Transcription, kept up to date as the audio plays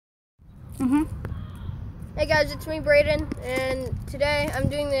Hey guys, it's me, Braden, and today I'm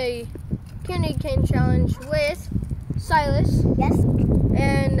doing the candy cane challenge with Silas. Yes.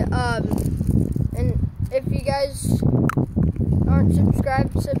 And if you guys aren't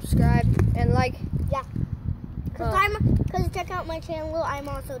subscribed, subscribe and like. Yeah. Cause check out my channel. I'm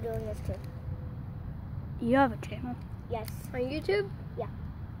also doing this too. You have a channel? Yes. On YouTube? Yeah.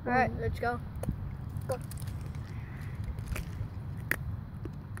 All right, let's go. Go.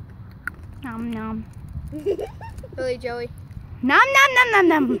 Nom nom. Billy Joey. Nom nom nom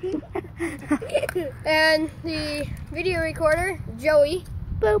nom nom. And the video recorder, Joey.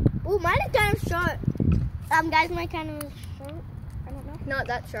 Boop. Ooh, mine is kind of short. Guys, mine kind of short. I don't know. Not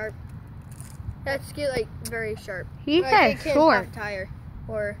that sharp. That's get like very sharp. He Like said a kid's short. half tire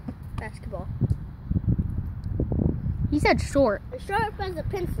or basketball. He said short. It's short as a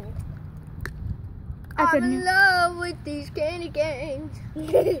pencil. That's I'm a in new- love with these candy canes.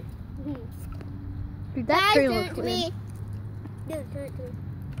 Dude, that tree looks Dude, good. turn it to me.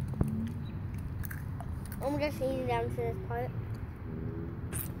 I'm just eating down to this part.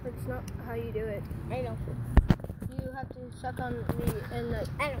 That's not how you do it. I know. You have to suck on the end that's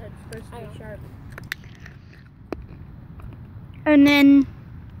I know. supposed to I know. be sharp. And then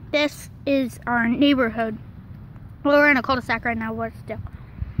this is our neighborhood. Well, we're in a cul-de-sac right now, but still.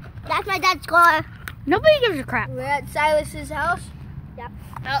 That's my dad's car. Nobody gives a crap. We're at Silas's house. Yep.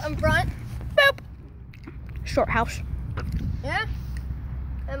 Out in front. Boop. Short house. Yeah.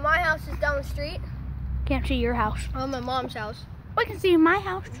 And my house is down the street. Can't see your house. Oh, my mom's house. We can see my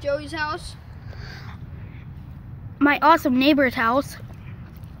house. Joey's house. My awesome neighbor's house.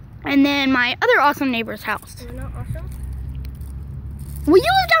 And then my other awesome neighbor's house. We're not awesome. Well, you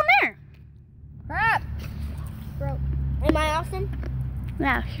live down there. Crap. Bro. Am I awesome?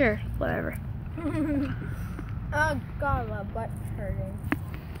 Yeah, sure. Whatever. Oh, God, my butt's hurting.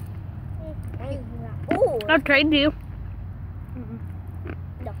 Oh. I'll trade you.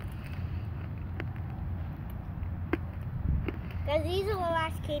 Guys, these are the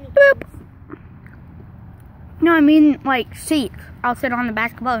last candy Boop. canes. No, I mean like seats. I'll sit on the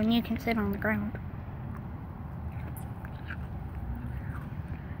basketball and you can sit on the ground.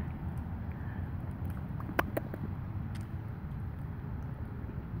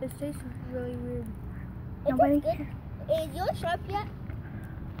 This tastes really weird. Nobody Is yours sharp yet?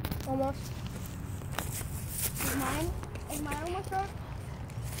 Almost. Is mine almost sharp?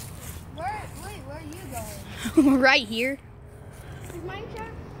 Where are you going? Right here. Is mine sharp?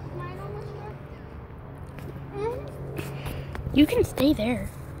 Is mine almost sharp? You can stay there.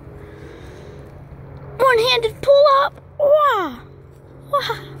 One-handed pull up. Wah.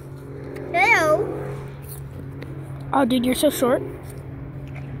 Wah. Hello. Oh, dude, you're so short.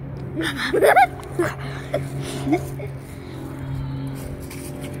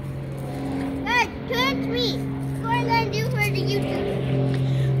 Guys, turn to me. What am I going to do for the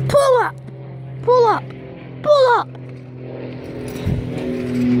YouTube? Pull up. Pull up. Pull up.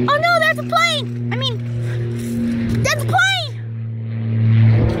 Oh no, that's a plane. I mean, that's a plane.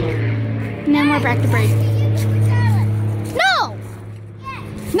 And then we're back to break. No.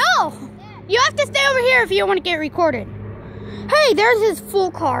 No. You have to stay over here if you want to get recorded. Hey, there's his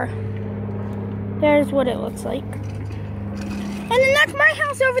full car. There's what it looks like. And then that's my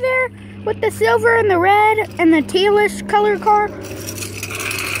house over there with the silver and the red and the tailish color car.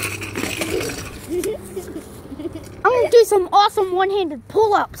 I'm gonna do some awesome one-handed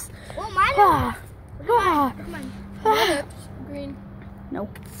pull-ups. Well, mine Ah, ah, ah. Green. No.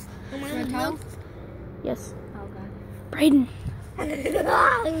 Red tile? Yes. Oh, God. Braden.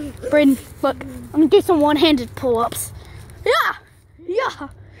 Braden, look. I'm gonna do some one-handed pull-ups. Yeah. Yeah.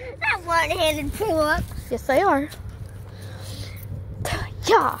 Not one-handed pull-up. Yes, they are.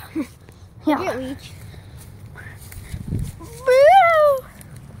 Yeah. Yeah. Reach.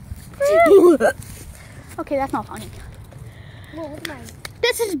 Okay, that's not funny. Well, what's mine?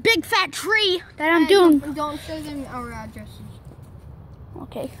 This is big fat tree that I'm doing. Don't show them our addresses.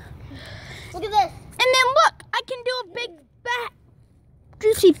 Okay. Look at this. And then look, I can do a big fat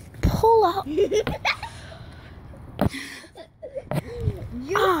juicy pull up.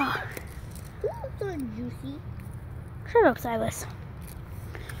 Ah, Ooh, so juicy. shut up, Silas.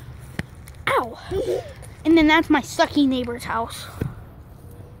 Ow. And then that's my sucky neighbor's house.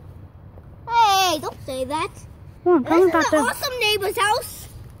 Hey, don't say that. Well, I'm talking This about is an them. awesome neighbor's house.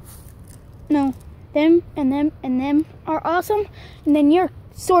 No, them and them and them are awesome, and then you're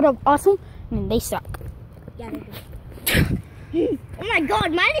sort of awesome, and then they suck. Yeah, they do. Oh my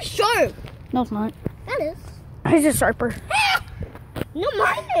God, mine is sharp. No, it's not. That is. It's just sharper. No,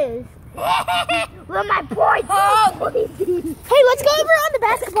 mine is. Well, my boy. Oh. Hey, let's go over on the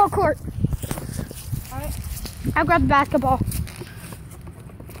basketball court. Alright. I'll grab the basketball.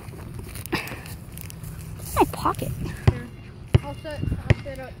 My pocket. I'll set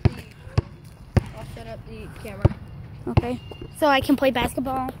up the camera. Okay. So I can play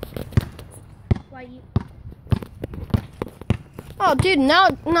basketball. While you... Oh, dude,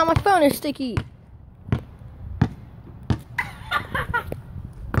 now my phone is sticky.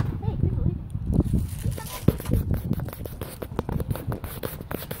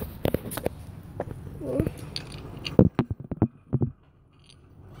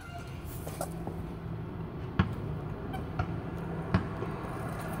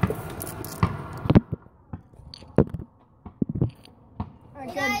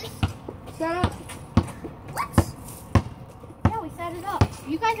 Alright, guys. Set up. What? Yeah, we set it up.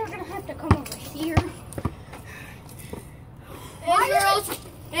 You guys are gonna have to come over here.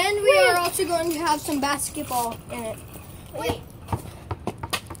 And we are also going to have some basketball in it. Wait.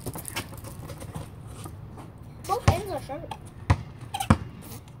 Both ends are sharp.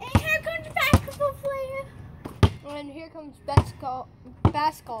 And here comes the basketball player. And here comes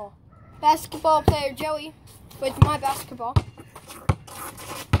basketball player Joey with my basketball.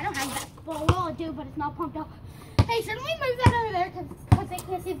 I don't have basketball. Well, I do, but it's not pumped up. Hey, shouldn't we move that over there because they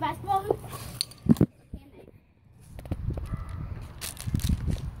can't see the basketball hoop?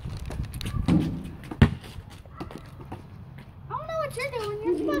 I don't know what you're doing.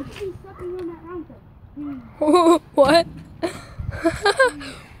 You're supposed to be sucking on that round thing. What?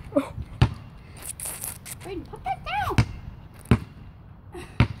 Brayden, put that down.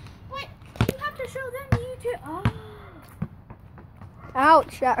 What? You have to show them you too. Oh.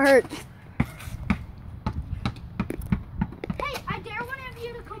 Ouch, that hurts. Hey, I dare one of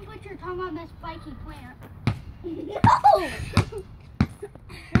you to come put your tongue on this spiky plant. No!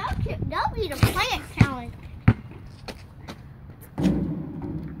 That'll be the plant challenge.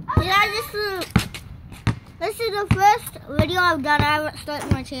 Yeah, this is the first video I've done. I haven't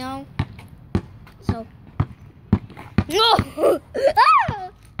started my channel. So. No!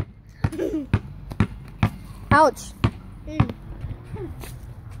 Ouch.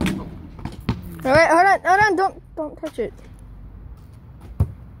 Alright, hold on, don't touch it.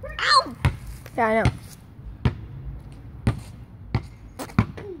 Ow! Yeah, I know.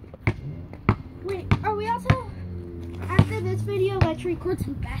 Wait, are we also, after this video, let's record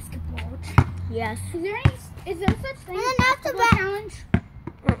some basketball? Yes. Is there such thing And as then after basketball that- challenge?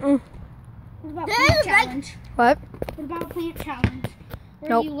 Mm-mm. What about There's plant a bike- challenge? What? What about plant challenge? Where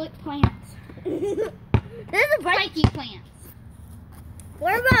Nope. you lick plants? There's a bike. Spiky plants.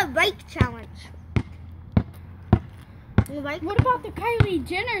 What about a bike challenge? The bike? What about the Kylie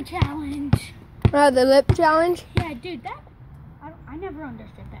Jenner challenge? The lip challenge? Yeah, dude, I never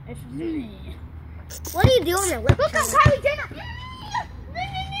understood that. It's What are you doing there? Look Look at Kylie Jenner.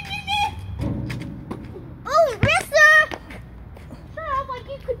 Oh, mister! Shut up, like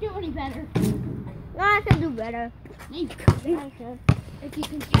you could do any better. No, I can do better. You could. If you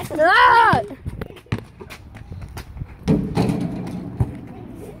can catch them. Ah!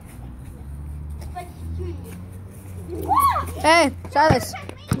 Hey, Silas.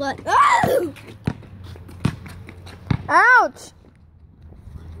 What? Ouch!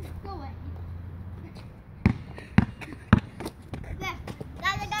 Go away. Guys,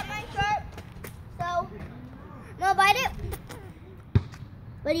 I got my shirt. So, no, bite it.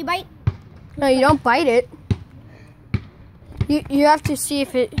 What do you bite? No, you don't bite it. You have to see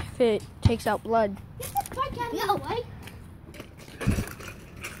if it takes out blood. No way.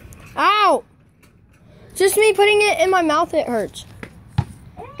 Ow! Just me putting it in my mouth, it hurts.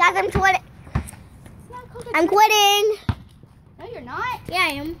 Guys, I'm quitting. I'm quitting. No, you're not. Yeah,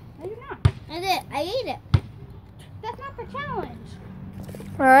 I am. No, you're not. I did. I ate it. That's not the challenge.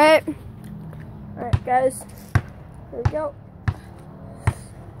 Alright. Alright, guys. Here we go.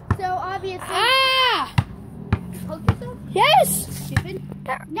 So obviously, Ah! poke yourself. Yes! Stupid.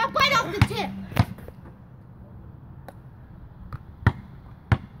 Now bite off the tip.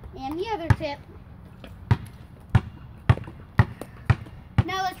 And the other tip.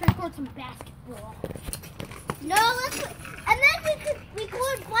 Now let's record some basketball. No, let's. And then we could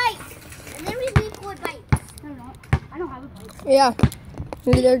record bites. And then we record bites. No, no, I don't have a bike. Yeah.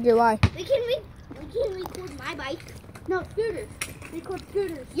 Neither do I. We can record my bike. No, scooters. Record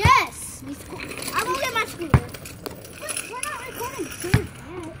scooters. Yes. I won't get my scooter. We're not recording scooters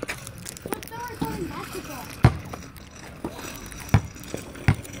yet. We're still recording basketball.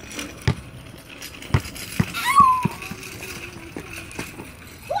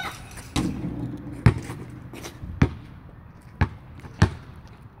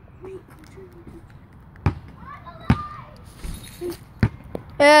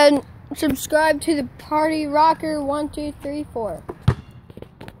 And subscribe to the Party Rocker 1, 2, 3, 4.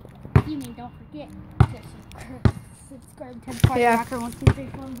 You mean don't forget to subscribe to the Party Rocker 1, 2, 3,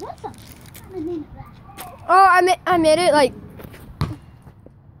 4. What's the name of that? Oh, I made it like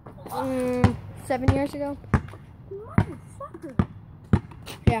 7 years ago. Motherfucker.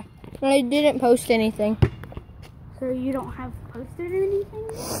 Yeah, but I didn't post anything. So you don't have posted anything?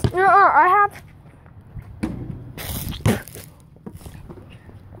 No, I have.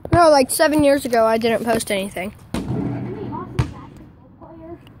 No, like 7 years ago, I didn't post anything.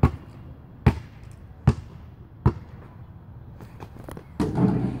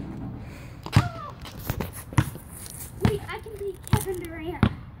 Wait, I can be Kevin Durant.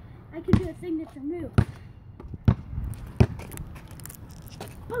 I can do a signature move.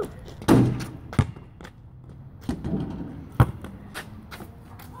 Oh.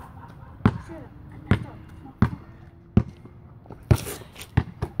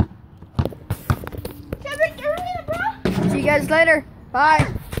 See you guys later. Bye.